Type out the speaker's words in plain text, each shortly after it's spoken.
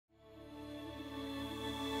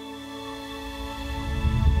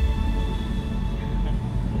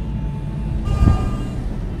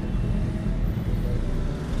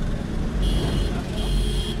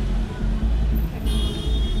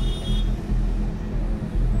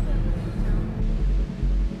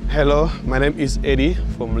Hello, my name is Eddie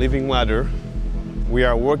from Living Water. We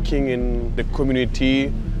are working in the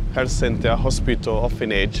community health center, hospital,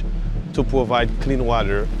 orphanage to provide clean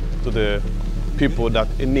water to the people that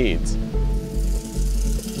in need.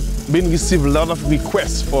 Been received a lot of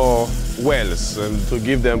requests for wells and to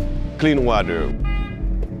give them clean water.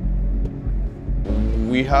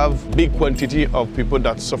 We have big quantity of people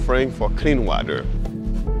that are suffering for clean water.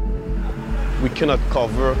 We cannot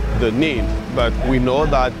cover the need, but we know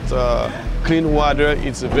that clean water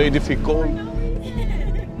is very difficult.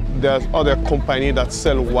 There's other companies that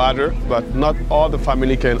sell water, but not all the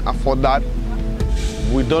family can afford that.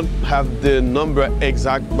 We don't have the number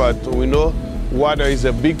exact, but we know water is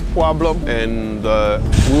a big problem in the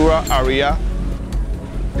rural area.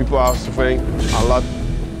 People are suffering a lot.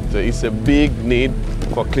 It's a big need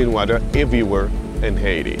for clean water everywhere in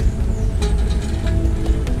Haiti.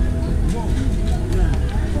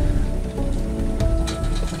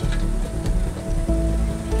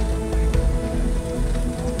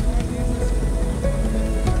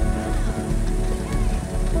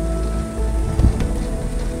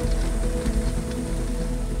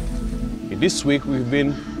 This week we've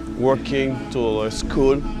been working to a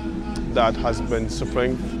school that has been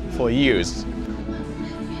suffering for years.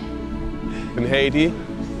 In Haiti,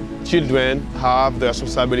 children have the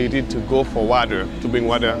responsibility to go for water, to bring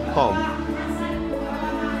water home.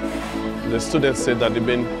 The students said that they've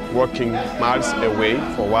been working miles away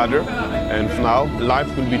for water, and now life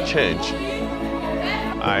will be changed.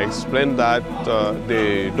 I explained that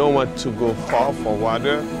they don't want to go far for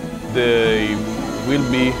water. They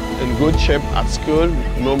will be in good shape at school,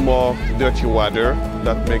 no more dirty water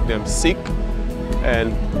that make them sick,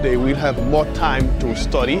 and they will have more time to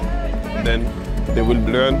study. Then they will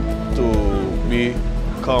learn to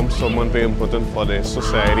become someone very important for the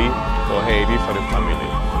society, for Haiti, for the family.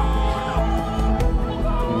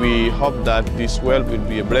 We hope that this well will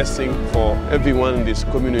be a blessing for everyone in this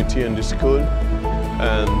community and the school,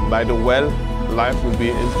 and by the well, life will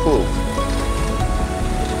be improved.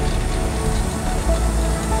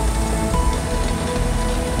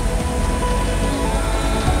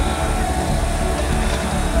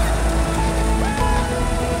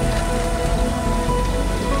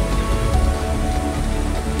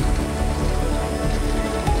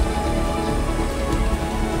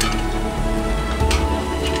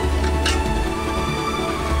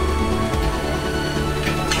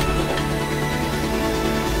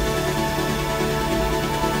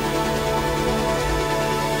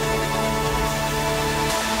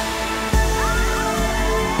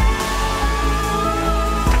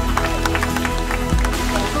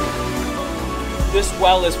 This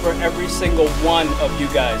well is for every single one of you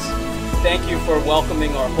guys. Thank you for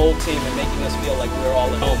welcoming our whole team and making us feel like we're all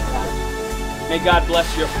at home. May God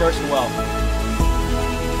bless your first well.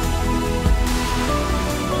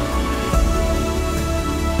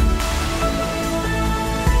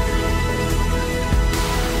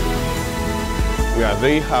 We are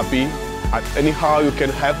very happy. Anyhow you can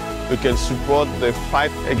help, you can support the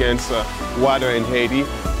fight against water in Haiti.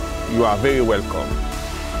 You are very welcome.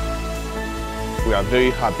 We are very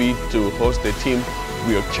happy to host the team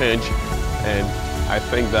We Are Change, and I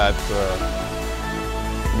think that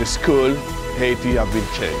the school, Haiti, have been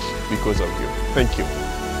changed because of you. Thank you.